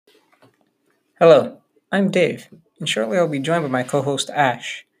Hello, I'm Dave, and shortly I'll be joined by my co host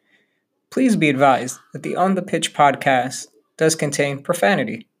Ash. Please be advised that the On the Pitch podcast does contain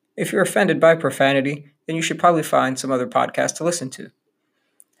profanity. If you're offended by profanity, then you should probably find some other podcast to listen to.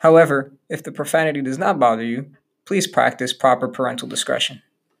 However, if the profanity does not bother you, please practice proper parental discretion.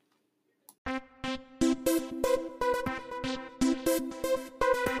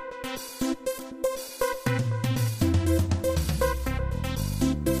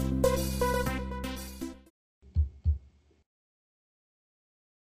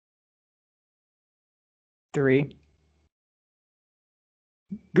 3.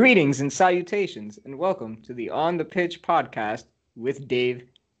 Greetings and salutations, and welcome to the On the Pitch podcast with Dave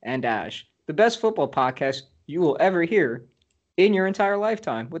and Ash, the best football podcast you will ever hear in your entire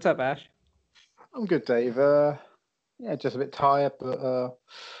lifetime. What's up, Ash? I'm good, Dave. Just a bit tired, but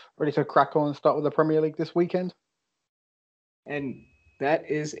ready to crack on and start with the Premier League this weekend. And that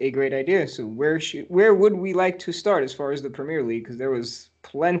is a great idea. So where would we like to start as far as the Premier League? Because there was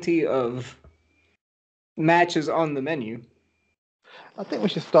plenty of matches on the menu. I think we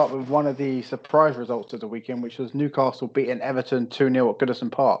should start with one of the surprise results of the weekend, which was Newcastle beating Everton 2-0 at Goodison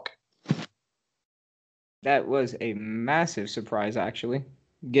Park. That was a massive surprise, actually,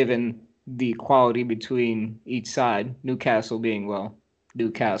 given the quality between each side. Newcastle being,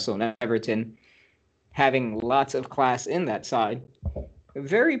 Newcastle and Everton having lots of class in that side. A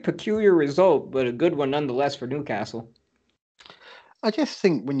very peculiar result, but a good one nonetheless for Newcastle. I just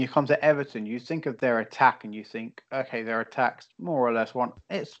think when you come to Everton, you think of their attack and you think, okay, their attack's more or less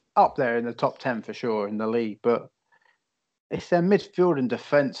it's up there in the top 10 for sure in the league, but it's their midfield and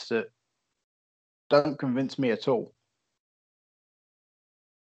defence that don't convince me at all.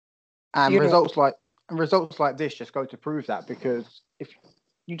 And results like this just go to prove that, because if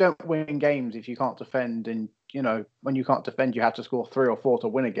you don't win games if you can't defend, and when you can't defend you have to score 3 or 4 to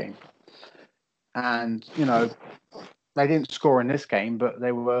win a game. And they didn't score in this game, but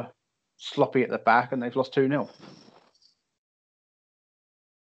they were sloppy at the back and they've lost 2-0.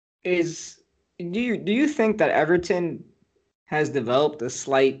 Do you think that Everton has developed a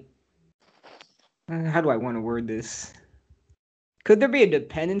slight, how do I want to word this? Could there be a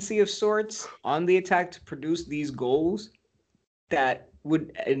dependency of sorts on the attack to produce these goals that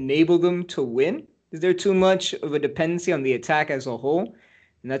would enable them to win? Is there too much of a dependency on the attack as a whole,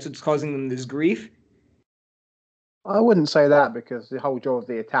 and that's what's causing them this grief? I wouldn't say that, because the whole job of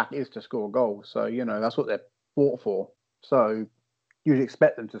the attack is to score goals. So, that's what they're bought for. So you'd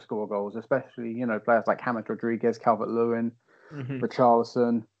expect them to score goals, especially, players like James Rodriguez, Calvert-Lewin,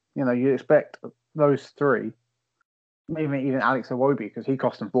 Richarlison. You expect those three, maybe even Alex Iwobi, because he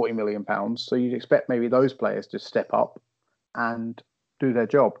cost them £40 million. So you'd expect maybe those players to step up and do their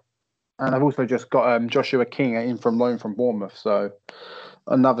job. And I've also just got Joshua King in from loan from Bournemouth, so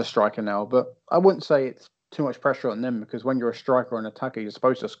another striker now. But I wouldn't say it's too much pressure on them, because when you're a striker or an attacker, you're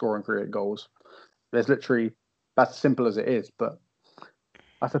supposed to score and create goals. That's as simple as it is. But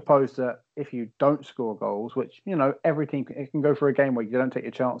I suppose that if you don't score goals, which, every team it can go for a game where you don't take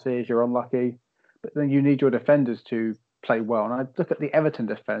your chances, you're unlucky, but then you need your defenders to play well. And I look at the Everton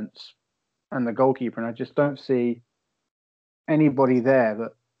defence and the goalkeeper, and I just don't see anybody there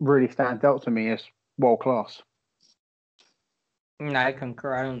that really stands out to me as world class. I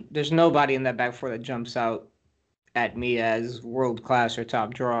concur. There's nobody in that back four that jumps out at me as world class or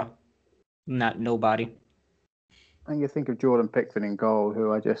top draw. Not nobody. And you think of Jordan Pickford in goal,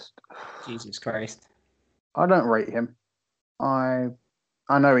 who Jesus Christ. I don't rate him. I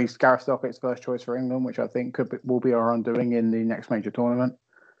know he's Gareth Southgate's first choice for England, which I think will be our undoing in the next major tournament.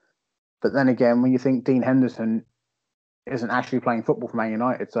 But then again, when you think Dean Henderson isn't actually playing football for Man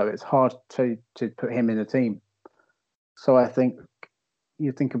United, so it's hard to put him in the team. So I think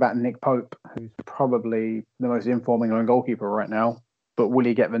you think about Nick Pope, who's probably the most informed England goalkeeper right now, but will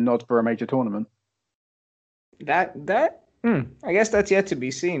he get the nod for a major tournament? I guess that's yet to be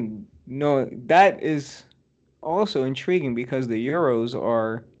seen. No, that is also intriguing, because the Euros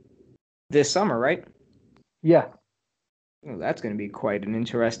are this summer, right? Yeah. Well, that's going to be quite an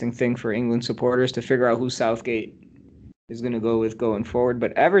interesting thing for England supporters to figure out who Southgate is going to go with going forward.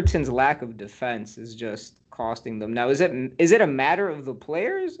 But Everton's lack of defense is just costing them. Now, is it a matter of the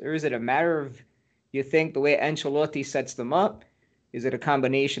players, or is it a matter of, you think, the way Ancelotti sets them up? Is it a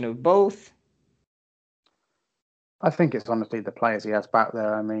combination of both? I think it's honestly the players he has back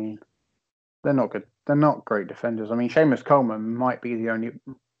there. I mean, they're not good. They're not great defenders. I mean, Seamus Coleman might be the only.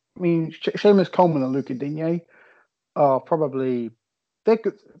 I mean, Seamus Coleman and Luca Digne are probably. They're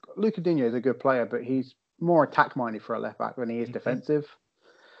good. Luca Digne is a good player, but he's more attack minded for a left back than he is defensive.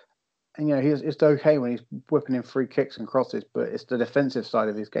 And it's okay when he's whipping in free kicks and crosses, but it's the defensive side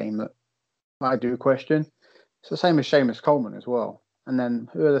of his game that I do question. It's the same as Seamus Coleman as well. And then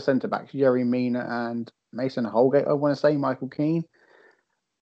who are the centre backs? Jerry Mina and Mason Holgate, I want to say, Michael Keane.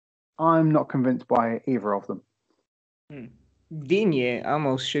 I'm not convinced by either of them. Digne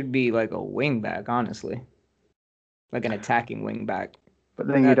almost should be like a wing back, honestly. Like an attacking wing back. But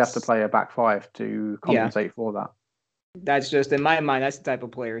then you'd have to play a back five to compensate for that. That's just, in my mind, that's the type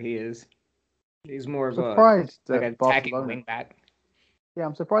of player he is. He's more of surprised like an attacking Barcelona, wing back. Yeah,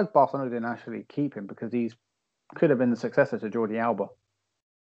 I'm surprised Barcelona didn't actually keep him because he's could have been the successor to Jordi Alba.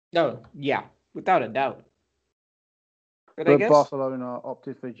 Oh, yeah, without a doubt. But I guess Barcelona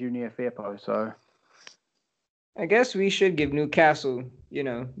opted for Junior Firpo, so I guess we should give Newcastle,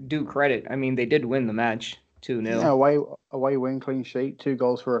 due credit. I mean, they did win the match 2-0. Yeah, away win, clean sheet, 2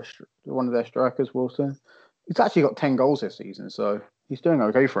 goals for one of their strikers, Wilson. He's actually got 10 goals this season, so he's doing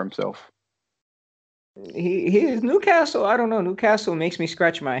okay for himself. He is Newcastle. I don't know. Newcastle makes me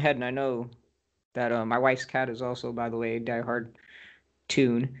scratch my head, and I know that my wife's cat is also, by the way, a diehard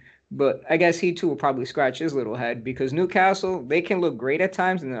Tune. But I guess he too will probably scratch his little head because Newcastle, they can look great at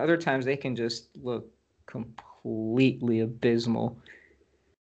times, and then other times they can just look completely abysmal.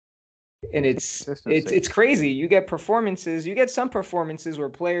 And it's crazy. You get some performances where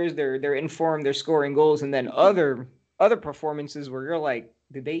players they're in form, they're scoring goals, and then other performances where you're like,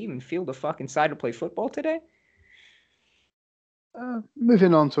 did they even feel the fucking side to play football today?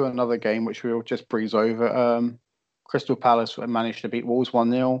 Moving on to another game, which we'll just breeze over. Crystal Palace managed to beat Wolves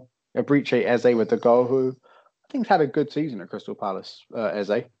 1-0. Ebriche Eze with the goal, who I think's had a good season at Crystal Palace.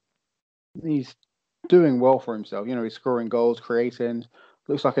 Eze, he's doing well for himself. He's scoring goals, creating.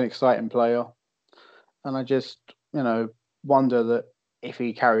 Looks like an exciting player. And I just, wonder that if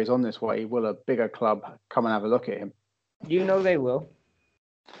he carries on this way, will a bigger club come and have a look at him? They will.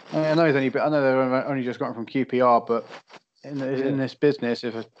 I know they've only just gotten from QPR, but in this business,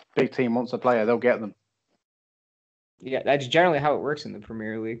 if a big team wants a player, they'll get them. Yeah, that's generally how it works in the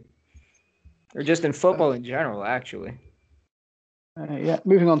Premier League. Or just in football in general, actually.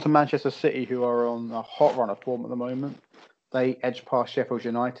 Moving on to Manchester City, who are on a hot run of form at the moment. They edged past Sheffield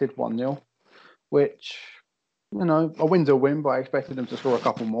United 1-0, which, a win's a win, but I expected them to score a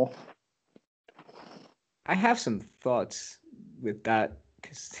couple more. I have some thoughts with that,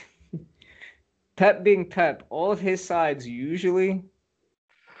 because Pep being Pep, all of his sides usually,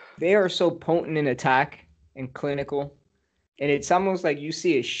 they are so potent in attack and clinical, and it's almost like you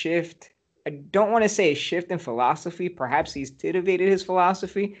see a shift. I don't want to say a shift in philosophy. Perhaps he's titivated his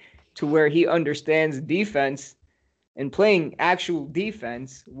philosophy to where he understands defense, and playing actual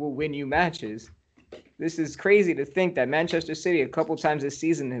defense will win you matches. This is crazy to think that Manchester City a couple times this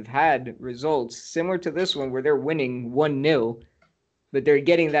season have had results similar to this one where they're winning 1-0, but they're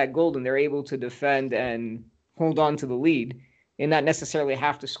getting that goal and they're able to defend and hold on to the lead and not necessarily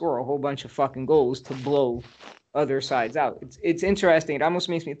have to score a whole bunch of fucking goals to blow other sides out. It's interesting. It almost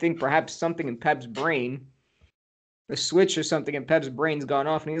makes me think perhaps something in Pep's brain, a switch or something in Pep's brain's gone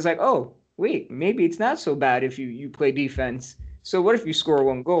off, and he's like, oh, wait, maybe it's not so bad if you play defense. So what if you score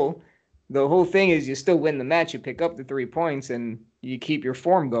 1 goal? The whole thing is you still win the match, you pick up the 3 points, and you keep your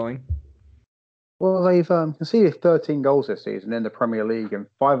form going. Well, they've conceded 13 goals this season in the Premier League, and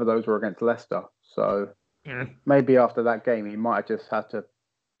 5 of those were against Leicester. So maybe after that game, he might have just had to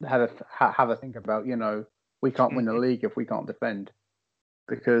have a think about, we can't win the league if we can't defend.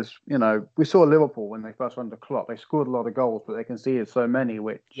 Because, we saw Liverpool when they first won the Klopp. They scored a lot of goals, but they conceded so many,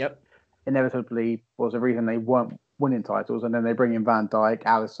 which inevitably was the reason they weren't winning titles. And then they bring in Van Dijk,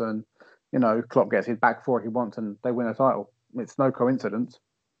 Alisson, Klopp gets his back 4 he wants, and they win a title. It's no coincidence.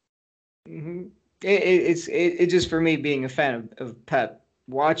 Mm-hmm. It's just for me being a fan of Pep,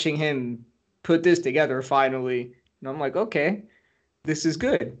 watching him put this together finally, and I'm like, okay, this is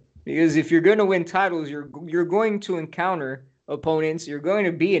good. Because if you're going to win titles, you're going to encounter opponents. You're going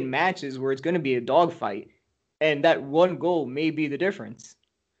to be in matches where it's going to be a dogfight, and that 1 goal may be the difference.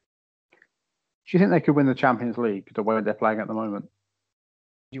 Do you think they could win the Champions League the way they're playing at the moment?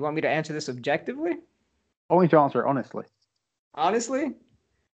 Do you want me to answer this objectively? I want you to answer it honestly. Honestly?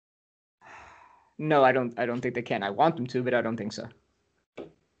 No, I don't think they can. I want them to, but I don't think so.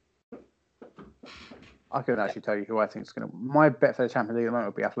 I could actually tell you who I think is going to. My bet for the Champions League at the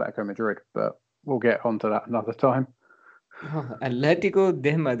moment would be Atletico Madrid, but we'll get onto that another time. Oh, Atletico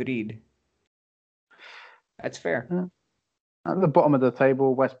de Madrid. That's fair. Yeah. At the bottom of the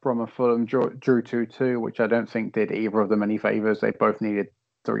table, West Brom and Fulham drew 2-2, which I don't think did either of them any favours. They both needed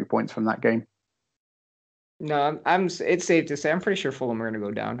 3 points from that game. No, it's safe to say I'm pretty sure Fulham are going to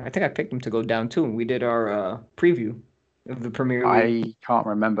go down. I think I picked them to go down too. We did our preview of the Premier League. I can't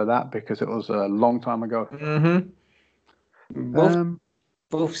remember that because it was a long time ago. Mm-hmm.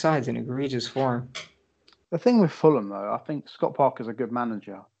 Both sides in egregious form. The thing with Fulham, though, I think Scott Parker's a good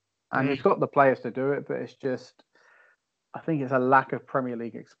manager, and he's got the players to do it. But it's just, I think it's a lack of Premier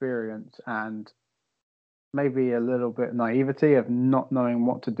League experience and maybe a little bit of naivety of not knowing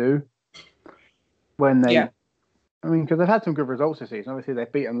what to do when they. Yeah. I mean, because they've had some good results this season. Obviously,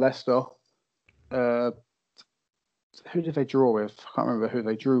 they've beaten Leicester. Who did they draw with? I can't remember who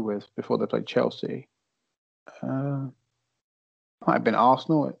they drew with before they played Chelsea. Might have been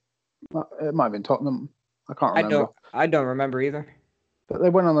Arsenal. It might have been Tottenham. I can't remember. I don't remember either. But they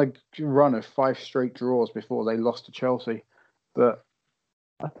went on a run of 5 straight draws before they lost to Chelsea. But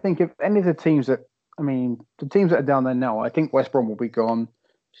I think if any of the teams that, the teams that are down there now, I think West Brom will be gone.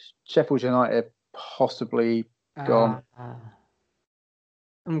 Sheffield United possibly gone.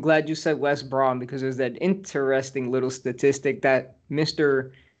 I'm glad you said West Brom because there's that interesting little statistic that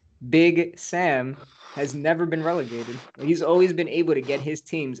Mr. Big Sam has never been relegated. He's always been able to get his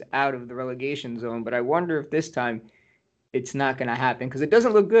teams out of the relegation zone, but I wonder if this time it's not going to happen because it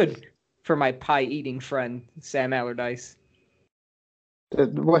doesn't look good for my pie-eating friend, Sam Allardyce. The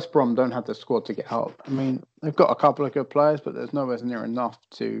West Brom don't have the squad to get out. I mean, they've got a couple of good players, but there's nowhere near enough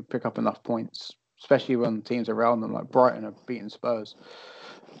to pick up enough points, especially when teams around them like Brighton have beaten Spurs.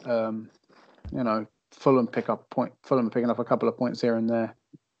 Fulham picking up a couple of points here and there.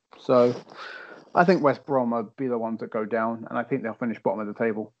 So I think West Brom will be the ones that go down, and I think they'll finish bottom of the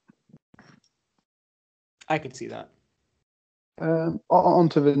table. I could see that. On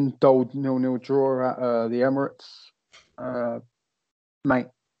to the old 0-0 draw at the Emirates. Mate,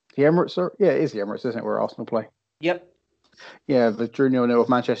 the Emirates it is the Emirates, isn't it, where Arsenal play? Yep. Yeah, the drew 0-0 with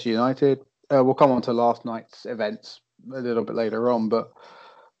Manchester United. We'll come on to last night's events a little bit later on, but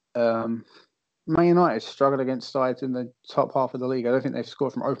Man United struggled against sides in the top half of the league. I don't think they've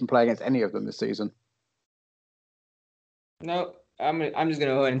scored from open play against any of them this season. No, I'm just going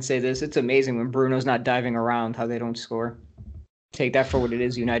to go ahead and say this. It's amazing when Bruno's not diving around how they don't score. Take that for what it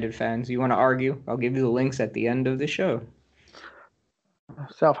is, United fans. You want to argue? I'll give you the links at the end of the show.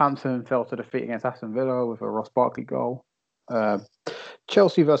 Southampton fell to defeat against Aston Villa with a Ross Barkley goal.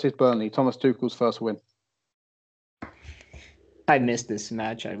 Chelsea versus Burnley, Thomas Tuchel's first win. I missed this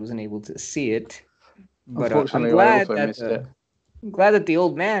match. I wasn't able to see it. But Unfortunately, I also missed it. I'm glad that the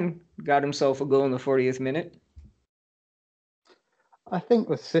old man got himself a goal in the 40th minute. I think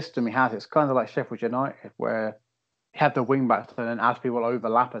the system he has, it's kind of like Sheffield United, where you have the wing backs and then as people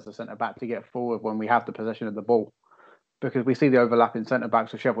overlap as a centre back to get forward when we have the possession of the ball. Because we see the overlapping centre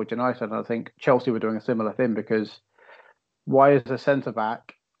backs of Sheffield United, and I think Chelsea were doing a similar thing. Because why is a centre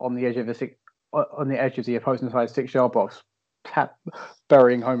back on the edge of the opposing side's 6-yard box,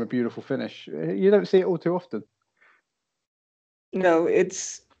 burying home a beautiful finish? You don't see it all too often. No,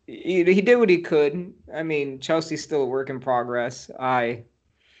 he did what he could. I mean, Chelsea's still a work in progress. I've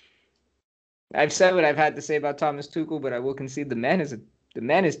said what I've had to say about Thomas Tuchel, but I will concede the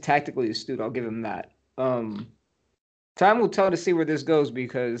man is tactically astute. I'll give him that. Time will tell to see where this goes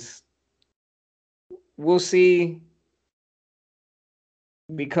because we'll see.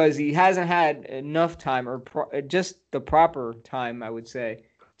 Because he hasn't had enough time or just the proper time, I would say,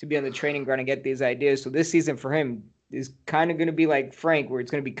 to be on the training ground and get these ideas. So this season for him is kind of going to be like Frank, where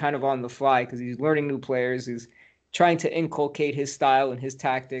it's going to be kind of on the fly because he's learning new players. He's trying to inculcate his style and his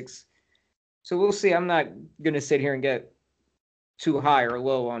tactics. So we'll see. I'm not going to sit here and get too high or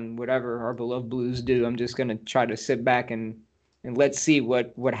low on whatever our beloved Blues do. I'm just going to try to sit back and let's see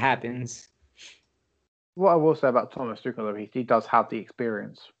what happens. What I will say about Thomas Tuchel, he does have the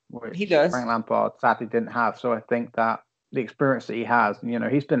experience, which he does. Frank Lampard sadly didn't have. So I think that the experience that he has,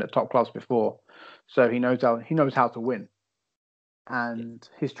 he's been at top clubs before, so he knows how to win. And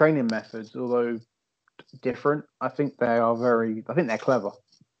his training methods, although different, I think they're clever.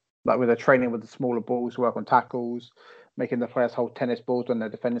 Like with the training with the smaller balls, work on tackles, making the players hold tennis balls when they're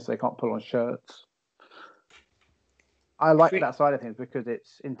defending so they can't pull on shirts. I like that side of things because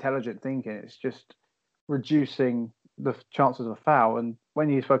it's intelligent thinking. It's just reducing the chances of a foul. And when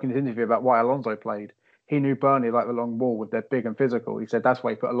he spoke in his interview about why Alonso played, he knew Burnley liked the long ball with their big and physical. He said that's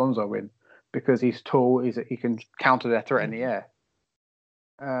why he put Alonso in, because he's tall, he can counter their threat in the air.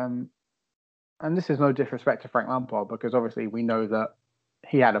 And this is no disrespect to Frank Lampard, because obviously we know that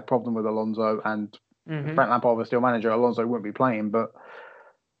he had a problem with Alonso, and if Frank Lampard was still manager, Alonso wouldn't be playing. But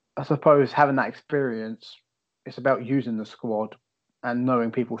I suppose having that experience, it's about using the squad and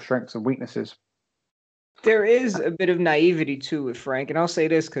knowing people's strengths and weaknesses. There is a bit of naivety too with Frank, and I'll say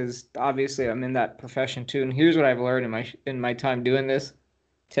this because obviously I'm in that profession too. And here's what I've learned in my time doing this,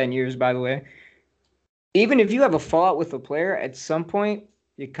 10 years by the way. Even if you have a fallout with a player, at some point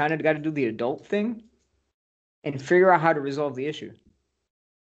you kind of got to do the adult thing and figure out how to resolve the issue.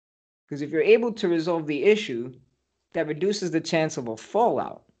 Because if you're able to resolve the issue, that reduces the chance of a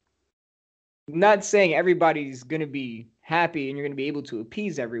fallout. I'm not saying everybody's going to be happy and you're going to be able to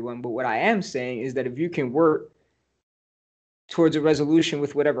appease everyone, but what I am saying is that if you can work towards a resolution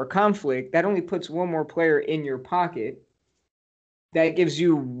with whatever conflict, that only puts one more player in your pocket. That gives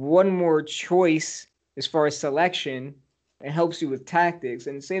you one more choice as far as selection. It helps you with tactics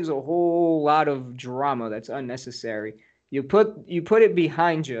and it saves a whole lot of drama that's unnecessary. You put it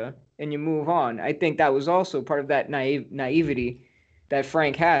behind you and you move on. I think that was also part of that naivety that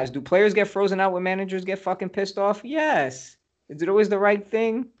Frank has. Do players get frozen out when managers get fucking pissed off? Yes. Is it always the right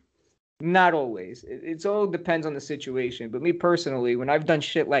thing? Not always. It's all depends on the situation. But me personally, when I've done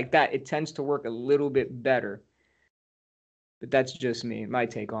shit like that, it tends to work a little bit better. But that's just me, my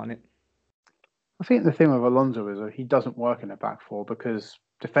take on it. I think the thing with Alonso is that he doesn't work in a back four because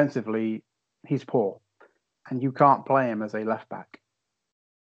defensively he's poor, and you can't play him as a left back.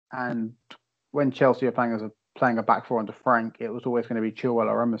 And when Chelsea are playing a back four under Frank, it was always going to be Chilwell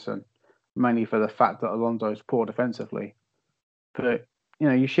or Emerson, mainly for the fact that Alonso is poor defensively. But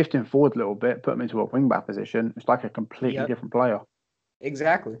you shift him forward a little bit, put him into a wing back position. It's like a completely different player.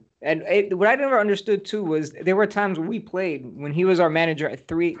 Exactly. And what I never understood too was there were times when we played when he was our manager at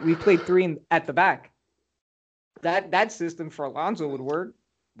 3. We played 3 at the back. That system for Alonso would work.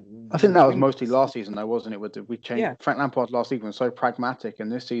 I think that was mostly last season, though, wasn't it? We changed. Yeah. Frank Lampard last season was so pragmatic,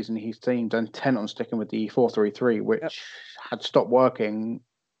 and this season he seemed intent on sticking with the 4-3-3, which had stopped working,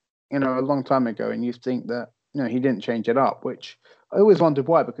 a long time ago. And you think that he didn't change it up, which I always wondered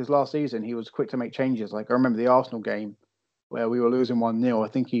why. Because last season he was quick to make changes. Like I remember the Arsenal game where we were losing 1-0. I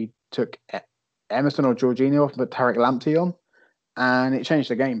think he took Emerson or Jorginho off, but Tarek Lamptey on, and it changed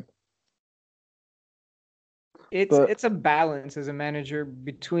the game. It's a balance as a manager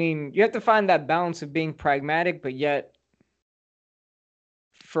between you have to find that balance of being pragmatic, but yet,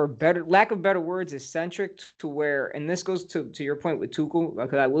 for lack of better words, eccentric to where, and this goes to your point with Tuchel,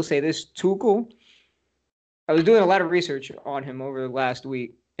 because I will say this, Tuchel, I was doing a lot of research on him over the last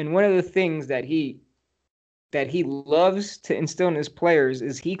week, and one of the things that he loves to instill in his players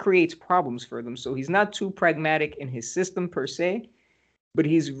is he creates problems for them. So he's not too pragmatic in his system per se, but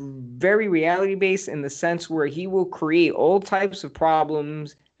he's very reality-based in the sense where he will create all types of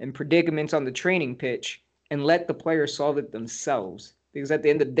problems and predicaments on the training pitch and let the players solve it themselves. Because at the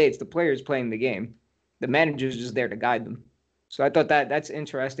end of the day, it's the players playing the game. The manager's just there to guide them. So I thought that's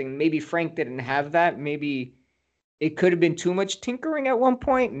interesting. Maybe Frank didn't have that. Maybe it could have been too much tinkering at one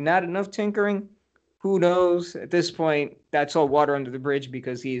point, not enough tinkering. Who knows? At this point, that's all water under the bridge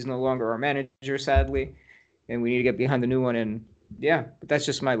because he's no longer our manager, sadly. And we need to get behind the new one. And yeah, but that's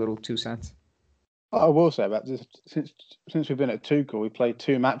just my little 2 cents. I will say about this, since we've been at Tuchel, we played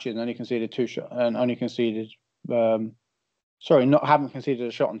 2 matches and only conceded 2 shots, and only conceded, haven't conceded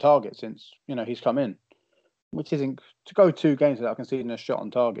a shot on target since he's come in, which isn't to go 2 games without conceding a shot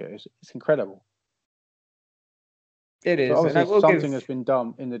on target. It's incredible. It is. So obviously, something has been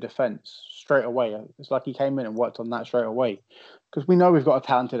done in the defence straight away. It's like he came in and worked on that straight away because we know we've got a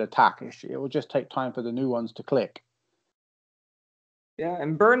talented attack. It will just take time for the new ones to click. Yeah,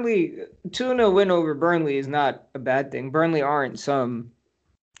 and Burnley, 2-0 win over Burnley is not a bad thing. Burnley aren't some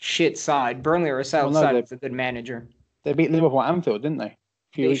shit side. Burnley are a solid side with a good manager. They beat Liverpool at Anfield, didn't they?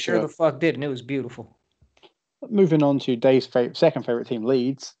 They sure the fuck did, and it was beautiful. Moving on to Dave's second favourite team,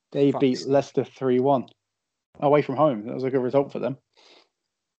 Leeds. They beat Leicester 3-1 away from home. That was a good result for them.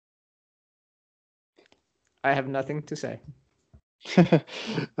 I have nothing to say.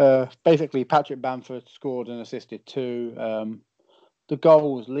 Basically, Patrick Bamford scored and assisted 2. The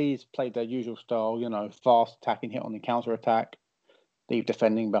goals, Leeds played their usual style, fast attacking, hit on the counter attack, leave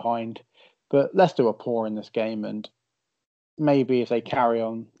defending behind. But Leicester were poor in this game, and maybe if they carry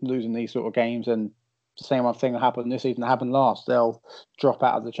on losing these sort of games, and the same thing that happened this season that happened last, they'll drop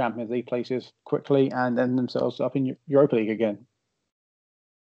out of the Champions League places quickly and end themselves up in Europa League again.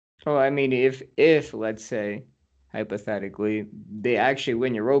 Well, I mean, if let's say, hypothetically, they actually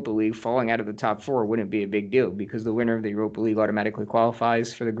win Europa League, falling out of the top 4 wouldn't be a big deal because the winner of the Europa League automatically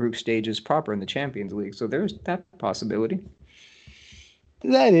qualifies for the group stages proper in the Champions League. So there's that possibility.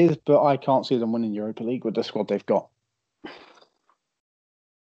 That is, but I can't see them winning Europa League with the squad they've got.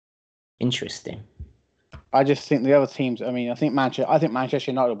 Interesting. I just think the other teams. I mean, I think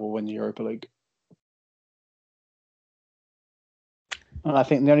Manchester United will win the Europa League, and I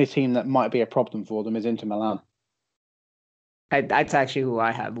think the only team that might be a problem for them is Inter Milan. That's actually who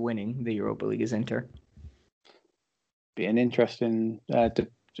I have winning the Europa League is Inter. Be an interesting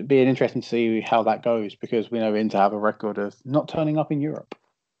to see how that goes because we know Inter have a record of not turning up in Europe.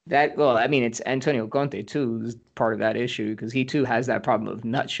 Well, I mean, it's Antonio Conte too, who's part of that issue because he too has that problem of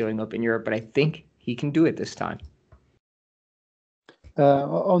not showing up in Europe. But I think he can do it this time.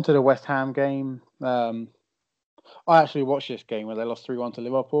 On to the West Ham game. I actually watched this game where they lost 3-1 to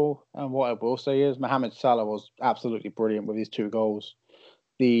Liverpool. And what I will say is Mohamed Salah was absolutely brilliant with his 2 goals.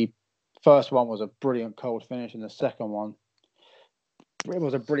 The first one was a brilliant cold finish, and the second one, it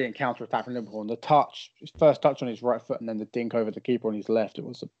was a brilliant counter attack from Liverpool. And his first touch on his right foot, and then the dink over the keeper on his left, it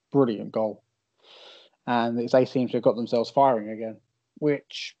was a brilliant goal. And they seem to have got themselves firing again,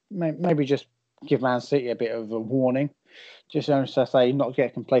 which maybe just give Man City a bit of a warning. Just to say, not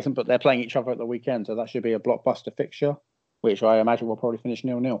get complacent, but they're playing each other at the weekend, so that should be a blockbuster fixture, which I imagine will probably finish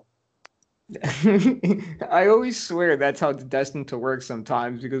 0-0. I always swear that's how it's destined to work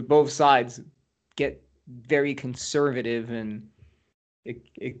sometimes because both sides get very conservative and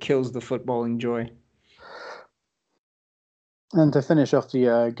it kills the footballing joy. And to finish off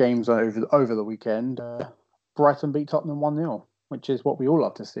the games over the weekend, Brighton beat Tottenham 1-0, which is what we all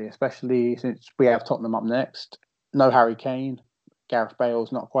love to see, especially since we have Tottenham up next. No Harry Kane, Gareth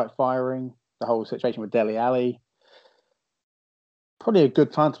Bale's not quite firing, the whole situation with Dele Alli. Probably a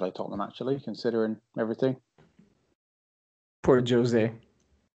good time to play Tottenham, actually, considering everything. Poor Jose.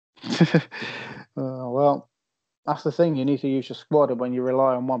 Well, that's the thing. You need to use your squad when you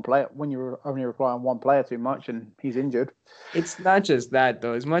rely on one player. When you only rely on one player too much, and he's injured. It's not just that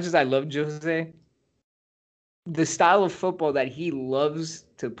though. As much as I love Jose, the style of football that he loves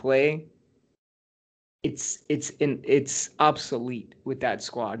to play, it's obsolete with that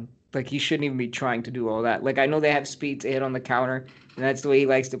squad. Like he shouldn't even be trying to do all that. Like I know they have speed to hit on the counter, and that's the way he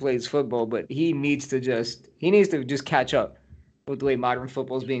likes to play his football. But he needs to just catch up with the way modern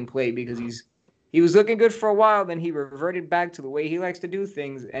football is being played because he was looking good for a while, then he reverted back to the way he likes to do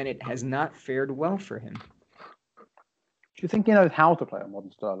things, and it has not fared well for him. Do you think he knows how to play a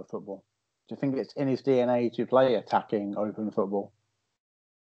modern style of football? Do you think it's in his DNA to play attacking, open football?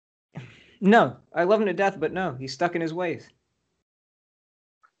 No, I love him to death, but no, he's stuck in his ways.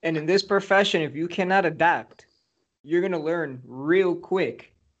 And in this profession, if you cannot adapt, you're going to learn real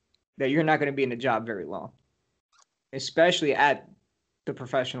quick that you're not going to be in a job very long, especially at the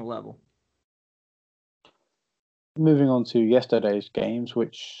professional level. Moving on to yesterday's games,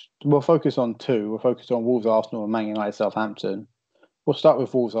 which we'll focus on 2. We'll focus on Wolves Arsenal and Man United Southampton. We'll start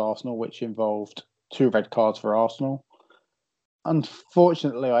with Wolves Arsenal, which involved 2 red cards for Arsenal.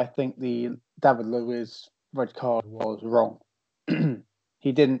 Unfortunately, I think the David Luiz red card was wrong.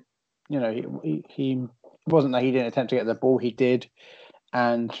 He didn't, he wasn't that he didn't attempt to get the ball. He did,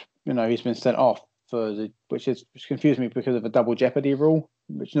 and he's been sent off which confused me because of the double jeopardy rule,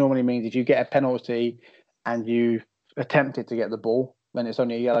 which normally means if you get a penalty and you attempted to get the ball, then it's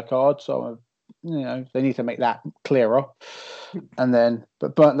only a yellow card. So they need to make that clearer. And then,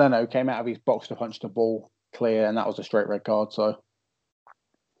 but Bernd Leno came out of his box to punch the ball clear, and that was a straight red card. So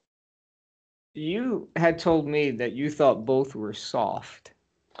you had told me that you thought both were soft.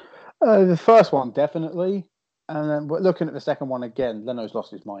 The first one definitely, and then looking at the second one again, Leno's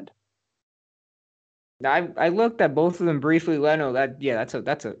lost his mind. I looked at both of them briefly. Leno, that's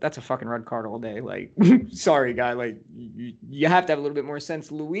a fucking red card all day. Like, sorry, guy. Like, you have to have a little bit more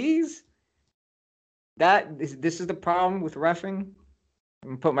sense. Luiz, this is the problem with reffing. I'm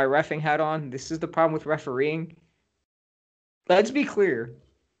gonna put my reffing hat on. This is the problem with refereeing. Let's be clear.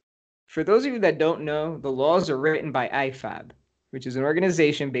 For those of you that don't know, the laws are written by IFAB, which is an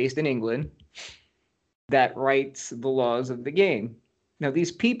organization based in England that writes the laws of the game. Now,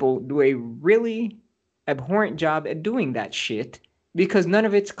 these people do a really abhorrent job at doing that shit because none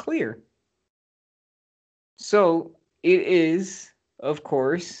of it's clear. So it is, of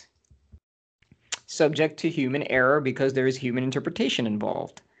course, subject to human error because there is human interpretation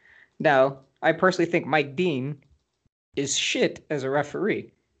involved. Now, I personally think Mike Dean is shit as a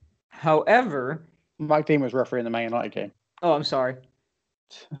referee. However, Mike Dean was refereeing the Man United game. Oh, I'm sorry.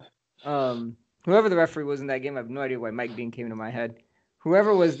 Whoever the referee was in that game, I have no idea why Mike Dean came into my head.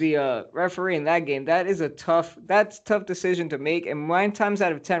 Whoever was the referee in that game, that's a tough decision to make. And 9 times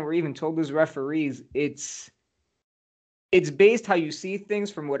out of 10, we're even told as referees, it's based how you see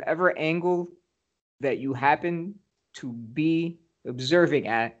things from whatever angle that you happen to be observing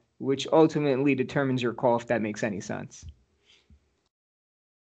at, which ultimately determines your call, if that makes any sense.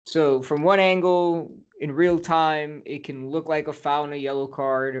 So from one angle, in real time, it can look like a foul and a yellow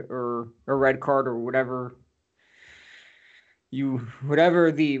card or a red card or whatever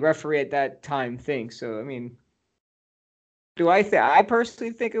the referee at that time thinks. So, I mean, I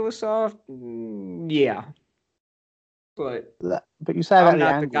personally think it was soft? Yeah. But you say I'm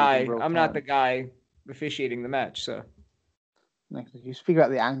not the guy officiating the match, so. You speak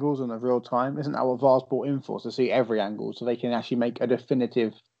about the angles and the real time. Isn't that what VAR's brought in for? To see every angle so they can actually make a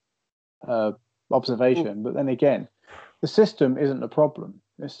definitive observation. But then again, the system isn't the problem.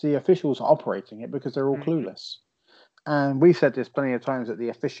 It's the officials operating it because they're all clueless. And we've said this plenty of times that the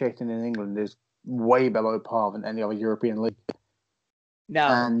officiating in England is way below par than any other European league.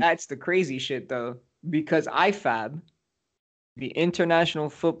 Now, that's the crazy shit, though, because IFAB, the International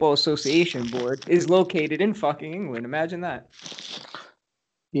Football Association Board, is located in fucking England. Imagine that.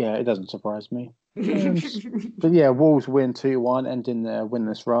 Yeah, it doesn't surprise me. But yeah, Wolves win 2-1, ending their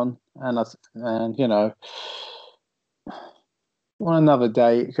winless run. And you know, on another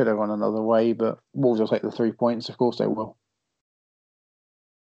day, it could have gone another way, but Wolves will take the 3 points. Of course they will.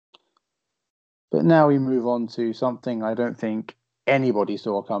 But now we move on to something I don't think anybody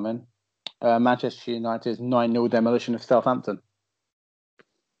saw coming. Manchester United's 9-0 demolition of Southampton.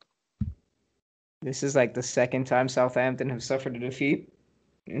 This is like the second time Southampton have suffered a defeat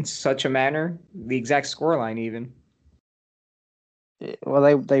in such a manner. The exact scoreline, even.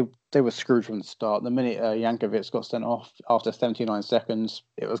 Well, they were screwed from the start. The minute Jankovic got sent off after 79 seconds,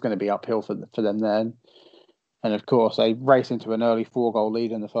 it was going to be uphill for them then. And of course, they race into an early 4-goal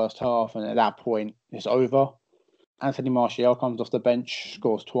lead in the first half, and at that point, it's over. Anthony Martial comes off the bench,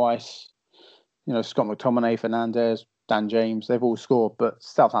 scores twice. You know, Scott McTominay, Fernandes, Dan James, they've all scored, but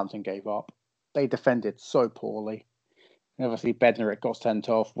Southampton gave up. They defended so poorly. And obviously, Bednarek got sent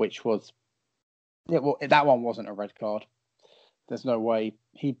off, which was... that one wasn't a red card. There's no way.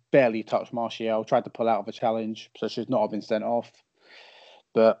 He barely touched Martial, tried to pull out of a challenge, so should not have been sent off.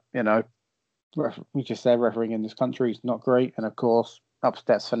 But, you know, we just said refereeing in this country is not great. And, of course, up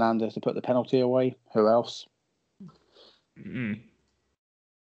steps Fernandes to put the penalty away. Who else? I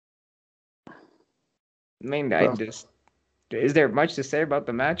mean, is there much to say about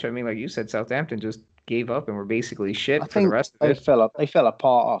the match? I mean, like you said, Southampton just gave up and were basically shit for the rest of it. They fell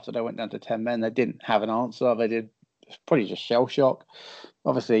apart after they went down to 10 men. They didn't have an answer. They did probably just shell shock.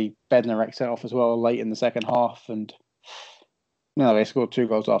 Obviously, Bednarek set off as well late in the second half, and they scored 2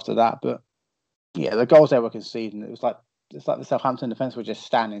 goals after that. But yeah, the goals they were conceding, it's like the Southampton defence were just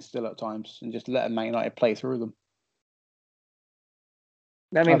standing still at times and just letting Man United play through them.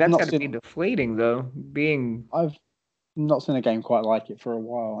 I mean, that's got to be deflating, though. I've not seen a game quite like it for a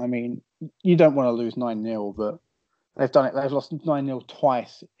while. I mean, you don't want to lose 9-0, but they've done it. They've lost 9-0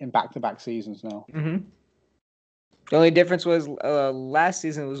 twice in back-to-back seasons now. Mm-hmm. The only difference was last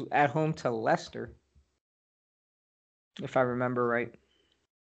season was at home to Leicester, if I remember right.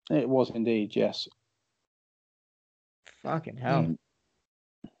 It was indeed, yes. Fucking hell.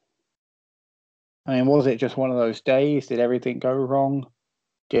 I mean, was it just one of those days? Did everything go wrong?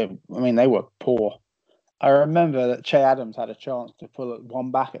 Yeah, I mean, they were poor. I remember that Che Adams had a chance to pull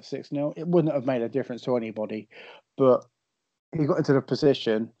one back at 6-0. It wouldn't have made a difference to anybody, but he got into the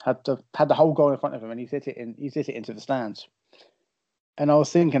position, had the whole goal in front of him, and he hit it into the stands. And I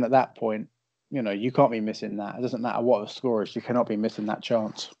was thinking at that point, you know, you can't be missing that. It doesn't matter what the score is, you cannot be missing that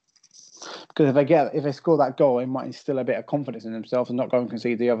chance. Because if they score that goal, it might instill a bit of confidence in themselves and not go and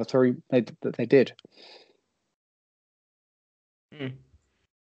concede the other 3 that they did.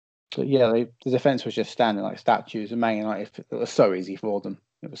 But yeah, the defence was just standing like statues, and Man United, it was so easy for them.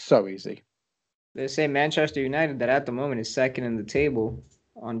 It was so easy. They say Manchester United, that at the moment is second in the table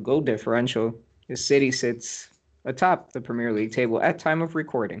on goal differential. The City sits atop the Premier League table at time of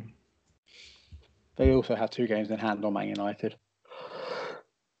recording. They also have 2 games in hand on Man United.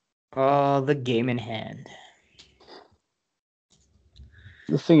 Oh, the game in hand.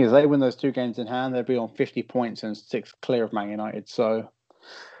 The thing is, they win those 2 games in hand, they'll be on 50 points and 6 clear of Man United. So,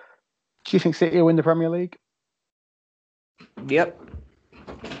 do you think City will win the Premier League? Yep.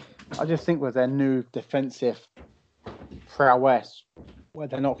 I just think with their new defensive prowess, where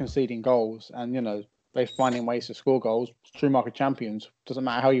they're not conceding goals and, you know, they're finding ways to score goals, true market champions. Doesn't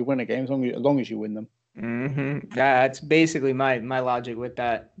matter how you win a game as long as you win them. Mm-hmm. That's basically my logic with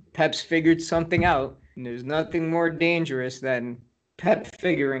that. Pep's figured something out, and there's nothing more dangerous than Pep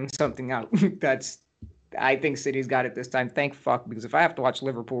figuring something out. I think City's got it this time. Thank fuck, because if I have to watch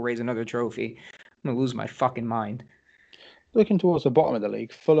Liverpool raise another trophy, I'm gonna lose my fucking mind. Looking towards the bottom of the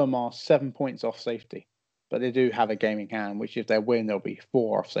league, Fulham are 7 points off safety, but they do have a game in hand, which if they win, they'll be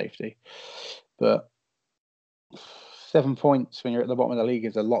 4 off safety. But 7 points when you're at the bottom of the league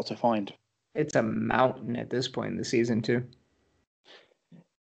is a lot to find. It's a mountain at this point in the season, too.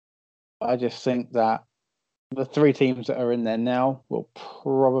 I just think that the 3 teams that are in there now will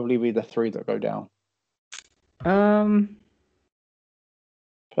probably be the 3 that go down. But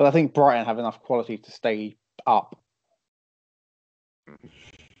I think Brighton have enough quality to stay up.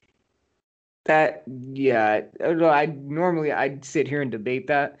 Yeah, I don't know, I'd sit here and debate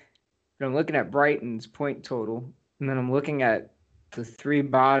that, but I'm looking at Brighton's point total, and then I'm looking at the three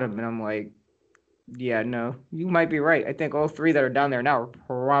bottom, and I'm like, yeah, no, you might be right. I think all three that are down there now are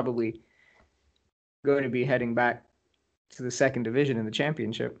probably going to be heading back to the second division in the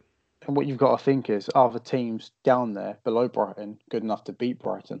championship. And what you've got to think is, are the teams down there below Brighton good enough to beat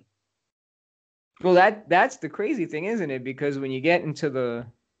Brighton? Well, that's the crazy thing, isn't it? Because when you get into the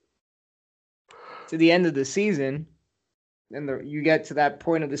end of the season, and you get to that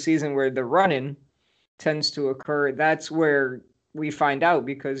point of the season where the running tends to occur, that's where we find out,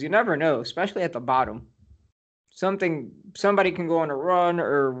 because you never know, especially at the bottom. Somebody can go on a run,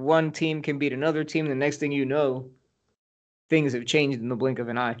 or one team can beat another team. The next thing you know, things have changed in the blink of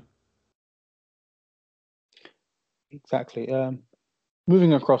an eye. Exactly.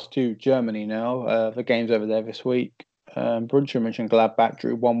 Moving across to Germany now, the games over there this week. Borussia Mönchengladbach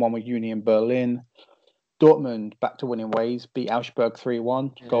drew 1-1 with Union Berlin. Dortmund back to winning ways, beat Augsburg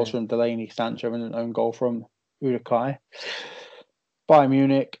 3-1. Goals from Delaney, Sancho, and an own goal from Udokai. Bayern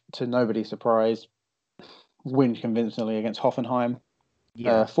Munich, to nobody's surprise, win convincingly against Hoffenheim.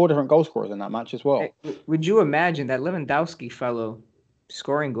 Yeah. 4 different goal scorers in that match as well. Would you imagine that Lewandowski fellow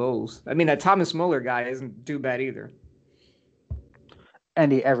scoring goals? I mean, that Thomas Muller guy isn't too bad either.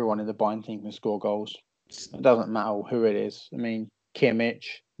 Everyone in the Bayern team can score goals. It doesn't matter who it is. I mean, Kimmich,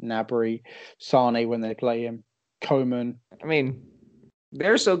 Gnabry, Sane when they play him, Coman. I mean,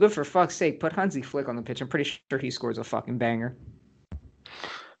 they're so good, for fuck's sake. Put Hansi Flick on the pitch. I'm pretty sure he scores a fucking banger.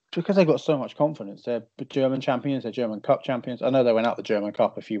 Because they've got so much confidence. They're German champions, they're German Cup champions. I know they went out the German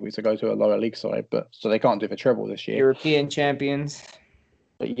Cup a few weeks ago to a lower league side, but so they can't do the treble this year. European champions.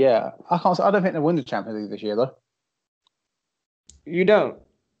 But yeah, I don't think they win the Champions League this year though. You don't?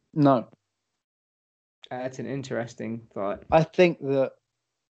 No. That's an interesting thought. I think that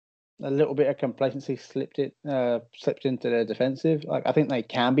a little bit of complacency slipped into their defensive. Like, I think they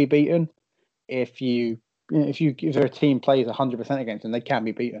can be beaten if their team plays 100% against them, they can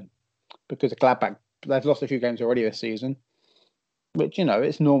be beaten, because the Gladbach, they've lost a few games already this season, which,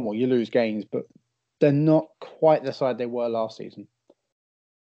 it's normal. You lose games, but they're not quite the side they were last season.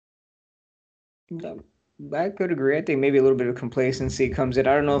 I could agree. I think maybe a little bit of complacency comes in.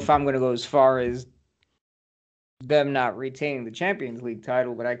 I don't know if I'm going to go as far as them not retaining the Champions League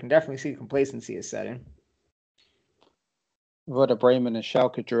title, but I can definitely see complacency is setting. Werder Bremen and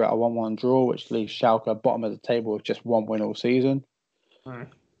Schalke drew out a 1-1 draw, which leaves Schalke bottom of the table with just one win all season.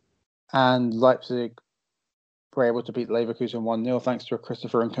 And Leipzig were able to beat Leverkusen 1-0 thanks to a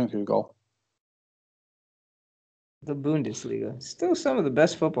Christopher Nkunku goal. The Bundesliga, still some of the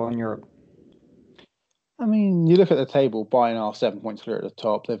best football in Europe. I mean, you look at the table, Bayern are 7 points clear at the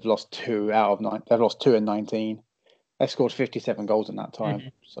top. They've lost 2 out of 9. They've lost 2 in 19. They've scored 57 goals in that time. Mm-hmm.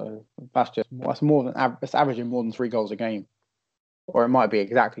 So that's more than that's averaging more than 3 goals a game. Or it might be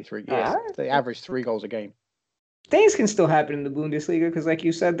exactly 3. Yes, they average 3 goals a game. Things can still happen in the Bundesliga because, like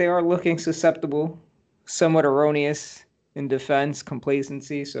you said, they are looking susceptible, somewhat erroneous in defense,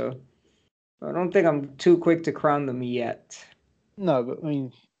 complacency. So I don't think I'm too quick to crown them yet. No, but I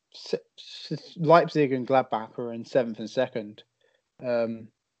mean, Leipzig and Gladbach are in 7th and 2nd.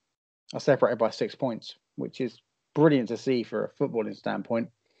 Are separated by 6 points, which is brilliant to see for a footballing standpoint.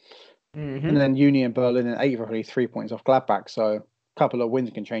 Mm-hmm. And then Union Berlin and 8th are only 3 points off Gladbach, so a couple of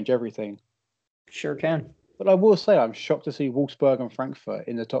wins can change everything. Sure can. But I will say I'm shocked to see Wolfsburg and Frankfurt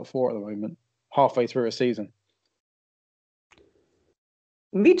in the top 4 at the moment, halfway through a season.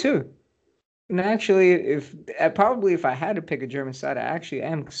 Me too. And actually, if I had to pick a German side, I actually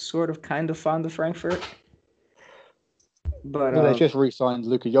am sort of kind of fond of Frankfurt. But they just re-signed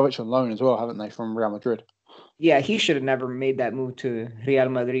Luka Jovic on loan as well, haven't they, from Real Madrid? Yeah, he should have never made that move to Real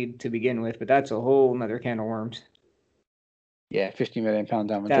Madrid to begin with, but that's a whole nother can of worms. Yeah, £50 million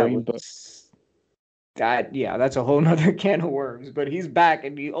down the drain, that's a whole nother can of worms. But he's back,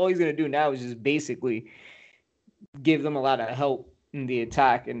 and all he's going to do now is just basically give them a lot of help in the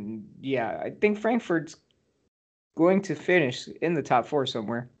attack. And yeah, I think Frankfurt's going to finish in the top 4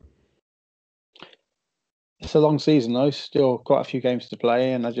 somewhere. It's a long season, though. Still quite a few games to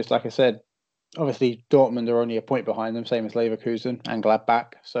play. And like I said, obviously Dortmund are only a point behind them, same as Leverkusen and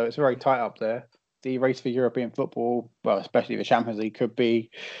Gladbach. So it's very tight up there. The race for European football, well, especially the Champions League, could be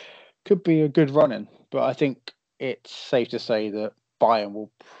a good run-in. But I think it's safe to say that Bayern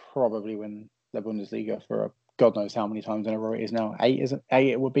will probably win the Bundesliga for God knows how many times in a row it is now. 8, is it? 8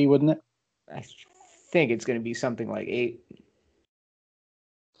 it would be, wouldn't it? I think it's going to be something like 8.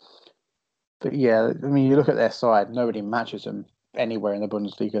 But yeah, I mean, you look at their side, nobody matches them anywhere in the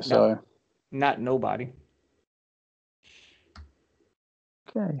Bundesliga. So not nobody.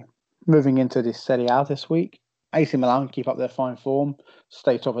 Okay. Moving into the Serie A this week, AC Milan keep up their fine form,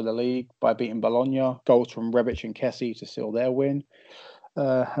 stay top of the league by beating Bologna. Goals from Rebic and Kessie to seal their win.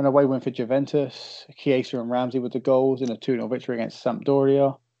 An away win for Juventus. Chiesa and Ramsey with the goals in a 2-0 victory against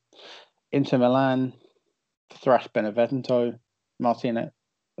Sampdoria. Inter Milan thrash Benevento.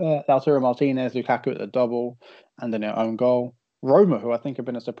 Lautaro Martinez, Lukaku at the double, and then their own goal. Roma, who I think have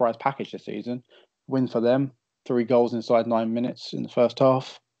been a surprise package this season, win for them. 3 goals inside 9 minutes in the first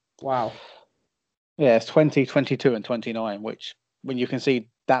half. Wow. Yeah, it's 20, 22, and 29, which when you concede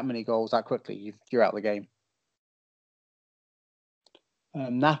that many goals that quickly, you're out of the game.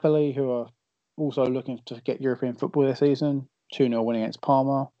 Napoli, who are also looking to get European football this season, 2-0 win against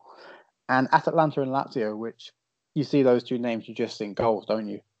Parma. And Atalanta and Lazio, which you see those two names, you just think goals, don't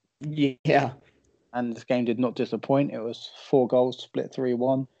you? Yeah. And this game did not disappoint. It was 4 goals, split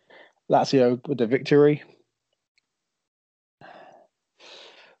 3-1. Lazio with the victory.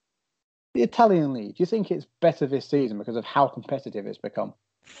 The Italian league, do you think it's better this season because of how competitive it's become?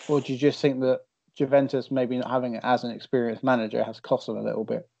 Or do you just think that Juventus maybe not having it as an experienced manager has cost them a little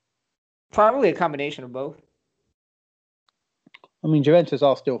bit? Probably a combination of both. I mean, Juventus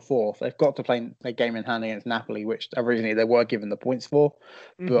are still fourth. They've got to play a game in hand against Napoli, which originally they were given the points for.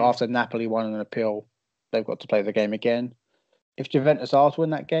 But after Napoli won an appeal, they've got to play the game again. If Juventus are to win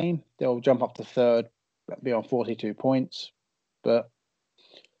that game, they'll jump up to third, be on 42 points. But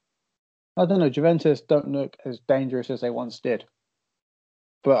I don't know, Juventus don't look as dangerous as they once did.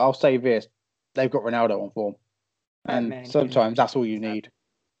 But I'll say this, they've got Ronaldo on form. And sometimes that's all you need.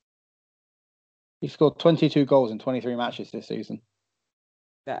 He scored 22 goals in 23 matches this season.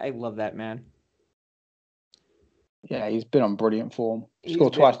 I love that man. Yeah, he's been on brilliant form. He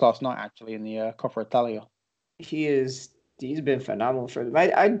scored twice last night, actually, in the Coppa Italia. He's been phenomenal for them.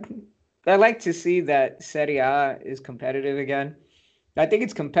 I like to see that Serie A is competitive again. I think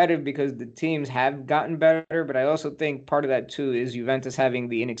it's competitive because the teams have gotten better, but I also think part of that too is Juventus having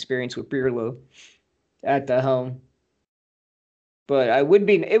the inexperience with Pirlo at the helm. But it would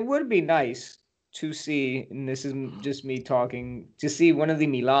be nice to see, and this is just me talking, to see one of the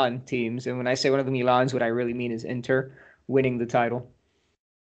Milan teams, and when I say one of the Milans, what I really mean is Inter winning the title.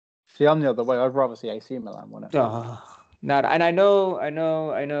 See, I'm the other way. I'd rather see AC Milan win it. Not, and I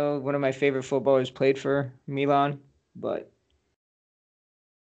know one of my favorite footballers played for Milan, but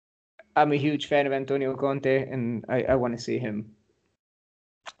I'm a huge fan of Antonio Conte, and I want to see him.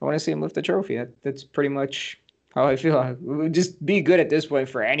 I want to see him lift the trophy. That's pretty much how I feel. It would just be good at this point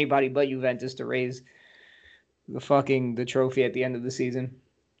for anybody but Juventus to raise the trophy at the end of the season.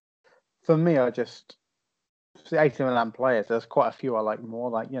 For me, I just see AC Milan players. There's quite a few I like more,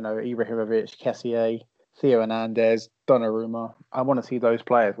 like Ibrahimovic, Kessié, Theo Hernandez, Donnarumma. I want to see those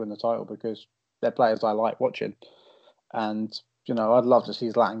players win the title because they're players I like watching. And I'd love to see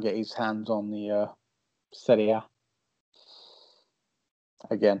Zlatan get his hands on the Serie A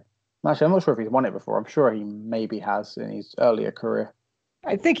again. Actually, I'm not sure if he's won it before. I'm sure he maybe has in his earlier career.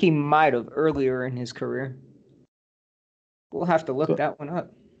 I think he might have earlier in his career. We'll have to look that one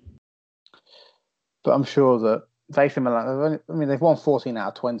up. But I'm sure that AC Milan, they've won 14 out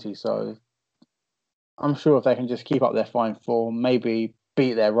of 20, so I'm sure if they can just keep up their fine form, maybe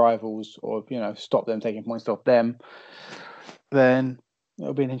beat their rivals or, stop them taking points off them, then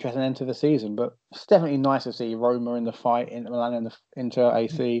it'll be an interesting end to the season. But it's definitely nice to see Roma in the fight, Inter Milan in the Inter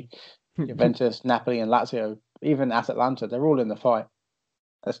AC, Juventus, Napoli, and Lazio. Even Atalanta, they're all in the fight.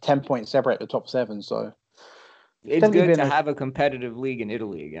 That's 10 points separate the top 7. So it's good to have a competitive league in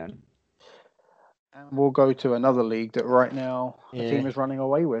Italy again. And we'll go to another league that right now the team is running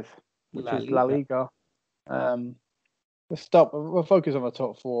away with, which is La Liga. We'll focus on the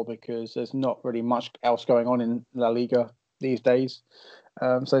top 4 because there's not really much else going on in La Liga these days.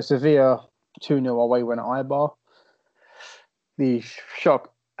 So Sevilla 2-0 away win at Eibar. The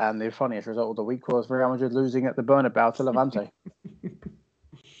shock and the funniest result of the week was Real Madrid losing at the Bernabeu to Levante.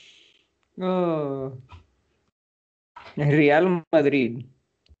 Real Madrid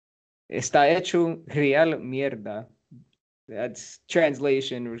está hecho Real mierda. That's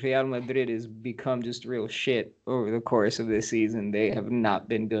translation. Real Madrid has become just real shit over the course of this season. They have not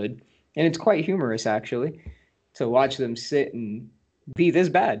been good. And it's quite humorous, actually, to watch them sit and be this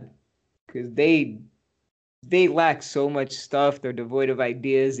bad. Because they lack so much stuff. They're devoid of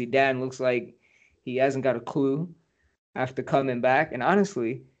ideas. Zidane looks like he hasn't got a clue after coming back. And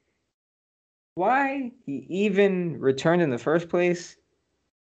honestly, why he even returned in the first place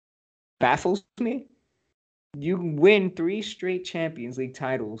baffles me. You win 3 straight Champions League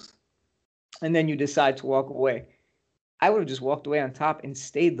titles, and then you decide to walk away. I would have just walked away on top and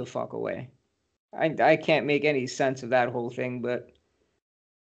stayed the fuck away. I can't make any sense of that whole thing, but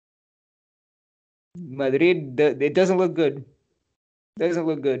Madrid, it doesn't look good. Doesn't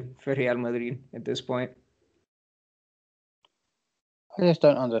look good for Real Madrid at this point. I just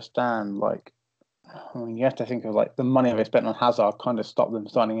don't understand. Like, I mean, you have to think of like the money they spent on Hazard kind of stopped them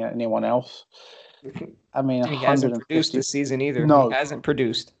signing anyone else. I mean, And he hasn't produced 150. this season either. He No, hasn't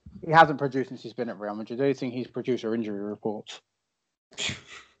produced. he hasn't produced since he's been at Real Madrid. The only thing he's produced are injury reports.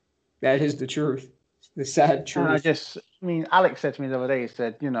 That is the truth. The sad And truth. I mean, Alex said to me the other day, he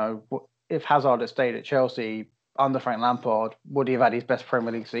said, if Hazard had stayed at Chelsea under Frank Lampard, would he have had his best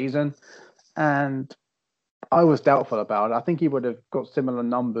Premier League season? And I was doubtful about it. I think he would have got similar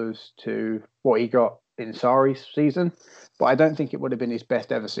numbers to what he got in Sarri's season, but I don't think it would have been his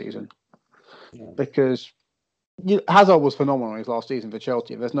best ever season because Hazard was phenomenal in his last season for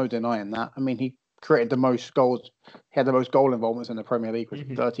Chelsea. There's no denying that. I mean, he created the most goals. He had the most goal involvements in the Premier League, which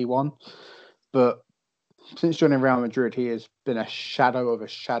was 31. But since joining Real Madrid, he has been a shadow of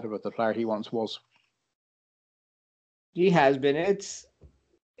the player he once was. He has been. It's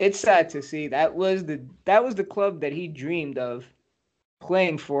sad to see. That was the club that he dreamed of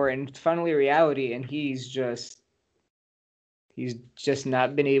playing for, and it's finally a reality. And he's just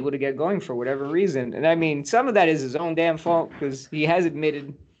not been able to get going for whatever reason. And I mean, some of that is his own damn fault because he has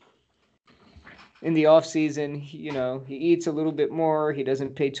admitted in the off season, he eats a little bit more. He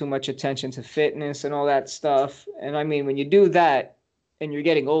doesn't pay too much attention to fitness and all that stuff. And I mean, when you do that, and you're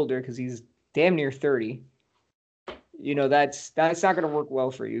getting older because he's damn near 30. That's not going to work well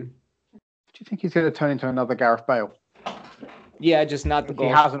for you. Do you think he's going to turn into another Gareth Bale? Yeah, just not the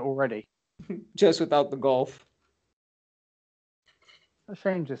golf. He hasn't already. Just without the golf. A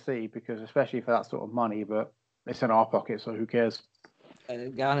shame to see, because especially for that sort of money, but it's in our pocket, so who cares?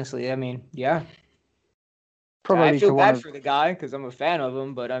 Honestly, I mean, yeah. Probably I feel bad for the guy because I'm a fan of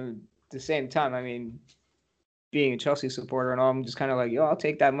him, but I'm at the same time, I mean, being a Chelsea supporter and all, I'm just kind of like, yo, I'll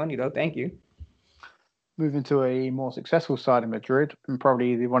take that money though. Thank you. Moving to a more successful side in Madrid, and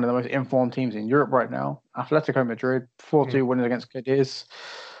probably one of the most informed teams in Europe right now, Atletico Madrid, 4-2 winners against Cadiz.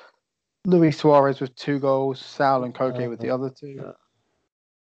 Luis Suarez with 2 goals, Sal and Koke with the other 2.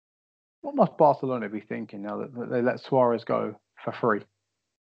 What must Barcelona be thinking now that they let Suarez go for free?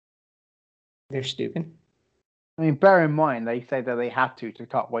 They're stupid. I mean, bear in mind, they say that they had to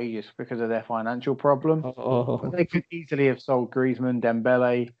cut wages because of their financial problem. But they could easily have sold Griezmann,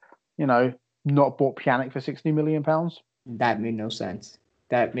 Dembele, not bought Pjanic for £60 million. That made no sense.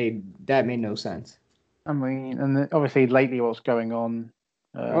 That made no sense. I mean, and obviously lately what's going on.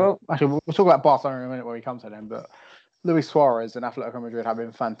 Actually, we'll talk about Barcelona in a minute when we come to them, but Luis Suarez and Atletico Madrid have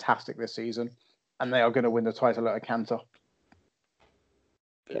been fantastic this season, and they are going to win the title at a canter.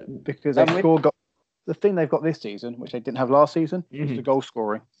 Because the thing they've got this season, which they didn't have last season, is the goal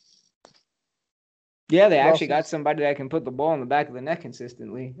scoring. Yeah, they actually got somebody that can put the ball in the back of the net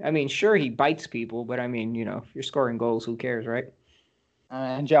consistently. I mean, sure, he bites people, but I mean, if you're scoring goals, who cares, right?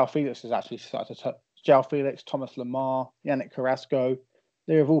 And João Felix has actually started to João Felix, Thomas Lemar, Yannick Carrasco.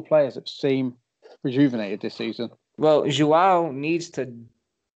 They're all players that seem rejuvenated this season. Well, João needs to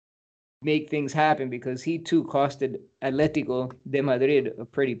make things happen because he too costed Atletico de Madrid a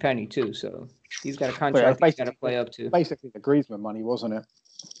pretty penny too. So he's got a contract he's got to play up to. Basically, the Griezmann money, wasn't it?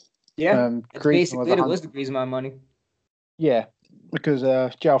 Yeah, basically it was the Griezmann money. Yeah, because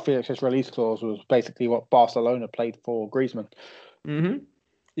João Felix's release clause was basically what Barcelona played for Griezmann. Mm-hmm.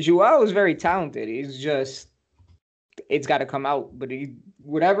 João is very talented. He's just, it's got to come out. But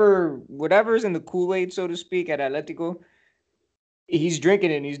whatever's in the Kool-Aid, so to speak, at Atletico, he's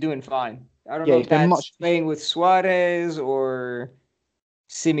drinking it and he's doing fine. I don't know if that's playing with Suarez or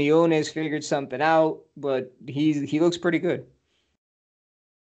Simeone's figured something out, but he looks pretty good.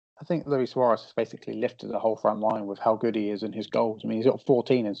 I think Luis Suarez has basically lifted the whole front line with how good he is and his goals. I mean, he's got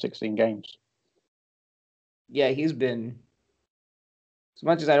 14 in 16 games. Yeah, he's been, as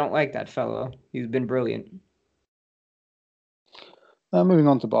much as I don't like that fellow, he's been brilliant. Moving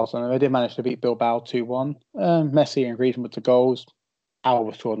on to Barcelona, they did manage to beat Bilbao 2-1. Messi and Griezmann with the goals.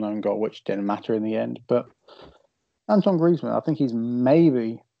 Alba scored an own goal, which didn't matter in the end. But Antoine Griezmann, I think he's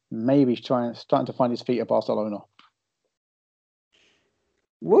maybe starting to find his feet at Barcelona.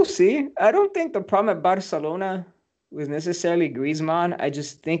 We'll see. I don't think the problem at Barcelona was necessarily Griezmann. I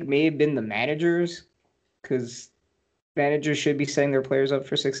just think may have been the managers, because managers should be setting their players up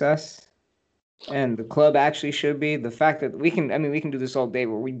for success, and the club actually should be. The fact that we can do this all day,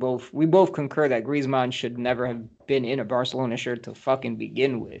 where we both concur that Griezmann should never have been in a Barcelona shirt to fucking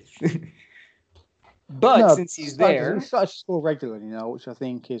begin with. But since he's there, he's started to score regularly now, which I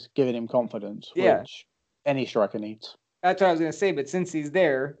think is giving him confidence, which any striker needs. That's what I was going to say, but since he's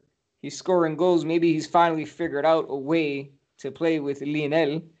there, he's scoring goals. Maybe he's finally figured out a way to play with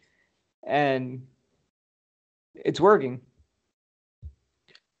Lionel. And It's working.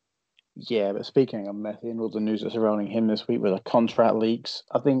 Yeah, but speaking of Messi and all the news that's surrounding him this week with the contract leaks,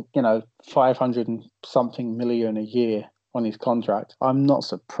 I think, 500 and something million a year on his contract. I'm not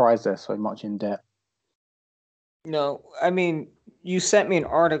surprised they're so much in debt. No, I mean, you sent me an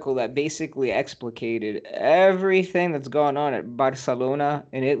article that basically explicated everything that's gone on at Barcelona,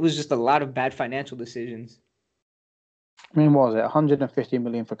 and it was just a lot of bad financial decisions. I mean, what was it? 150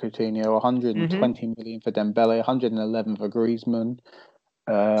 million for Coutinho, Mm-hmm. 120 million for Dembele, 111 for Griezmann.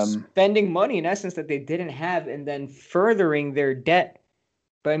 Spending money in essence that they didn't have, and then furthering their debt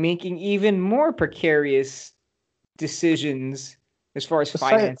by making even more precarious decisions as far as The sale,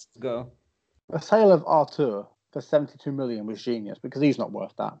 finances go. the sale of Artur for 72 million was genius because he's not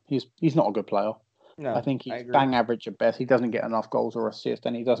worth that. He's not a good player. I No, think I he's agree. bang average at best. He doesn't get enough goals or assists,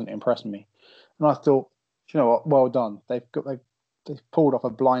 and he doesn't impress me. And I thought, you know what? Well done. They've pulled off a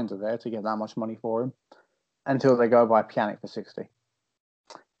blinder there to get that much money for him until they go buy Pjanic for 60.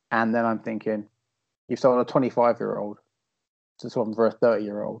 And then I'm thinking, you've sold a 25-year-old to sort of for a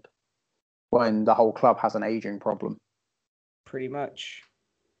 30-year-old when the whole club has an aging problem. Pretty much.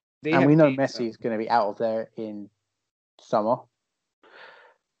 They And have we know aged Messi up. is going to be out of there in summer.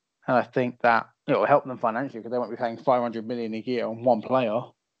 And I think that it will help them financially because they won't be paying 500 million a year on one player,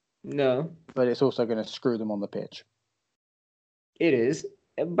 No, but it's also going to screw them on the pitch. it is.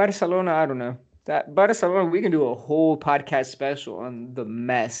 Barcelona, I don't know. That Barcelona, we can do a whole podcast special on the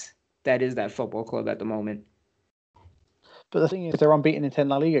mess that is that football club at the moment. But the thing is, they're unbeaten in 10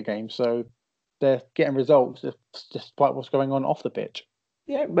 La Liga games, so they're getting results despite what's going on off the pitch.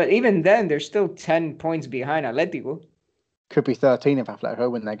 Yeah, but even then, they're still 10 points behind Atletico. Could be 13 if Atletico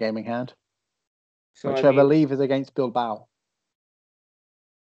win their game in hand, So, I which I mean, believe is against Bilbao.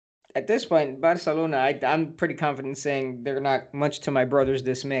 at this point, Barcelona, I'm pretty confident saying they're not, much to my brother's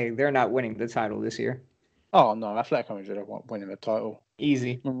dismay, they're not winning the title this year. Oh, no, Atletico Madrid are winning the title.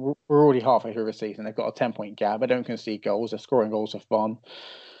 Easy. We're already halfway through the season. They've got a 10-point gap. They don't concede goals. They're scoring goals for fun.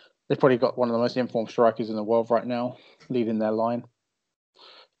 They've probably got one of the most informed strikers in the world right now, leading their line.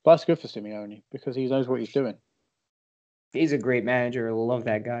 But that's good for Simeone because he knows what he's doing. He's a great manager. I love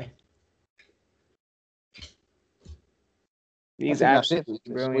that guy. I He's think that's it for absolutely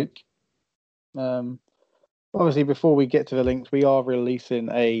this brilliant. week. Obviously, before we get to the links, we are releasing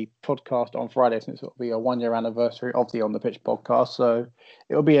a podcast on Friday since it'll be a 1 year anniversary of the On the Pitch podcast. So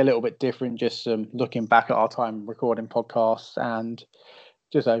it'll be a little bit different, just looking back at our time recording podcasts and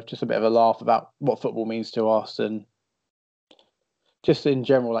just a bit of a laugh about what football means to us and just in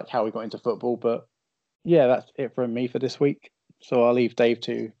general, like how we got into football. But yeah, that's it from me for this week. So I'll leave Dave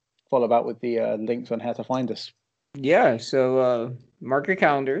to follow up with the links on how to find us. Yeah, so mark your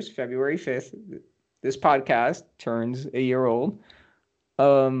calendars, February 5th. This podcast turns a year old.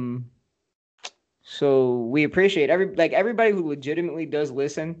 Um, so we appreciate everybody who legitimately does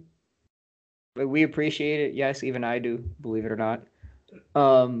listen. Like we appreciate it. Yes, even I do, believe it or not.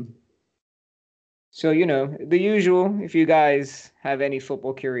 Um, so the usual. If you guys have any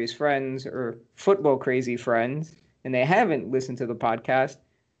football curious friends or football crazy friends, and they haven't listened to the podcast,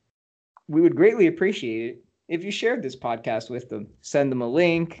 we would greatly appreciate it if you shared this podcast with them. Send them a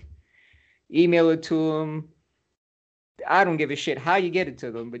link, email it to them. I don't give a shit how you get it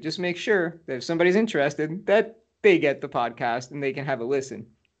to them, but just make sure that if somebody's interested, that they get the podcast and they can have a listen.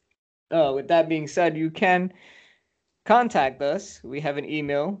 With that being said, you can contact us. We have an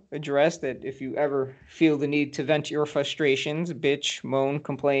email address that if you ever feel the need to vent your frustrations, bitch, moan,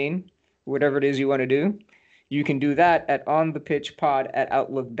 complain, whatever it is you want to do, you can do that at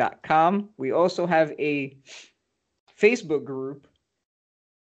onthepitchpod@outlook.com. We also have a Facebook group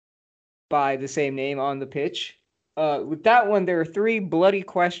by the same name, On the Pitch. With that one, there are 3 bloody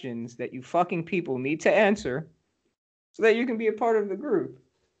questions that you fucking people need to answer so that you can be a part of the group.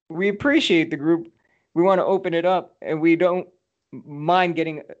 We appreciate the group. We want to open it up, and we don't mind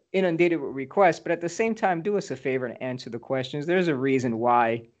getting inundated with requests, but at the same time, do us a favor and answer the questions. There's a reason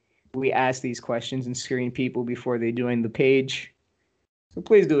why we ask these questions and screen people before they join the page. So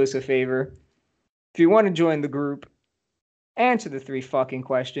please do us a favor. If you want to join the group, answer the 3 fucking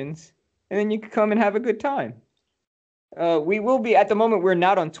questions, and then you can come and have a good time. We will be, at the moment, we're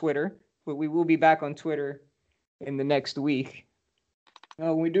not on Twitter, but we will be back on Twitter in the next week.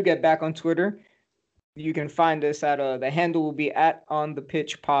 When we do get back on Twitter, you can find us at the handle will be at on the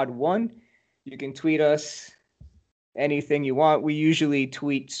pitch pod 1. You can tweet us anything you want. We usually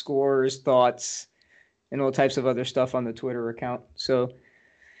tweet scores, thoughts, and all types of other stuff on the Twitter account. So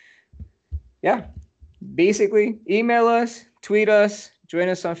yeah, basically email us, tweet us, join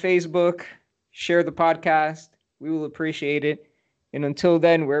us on Facebook, share the podcast. We will appreciate it. And until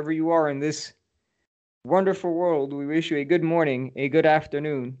then, wherever you are in this wonderful world, we wish you a good morning, a good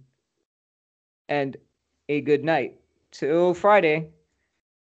afternoon, and a good night. Till Friday,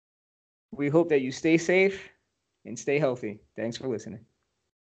 we hope that you stay safe and stay healthy. Thanks for listening.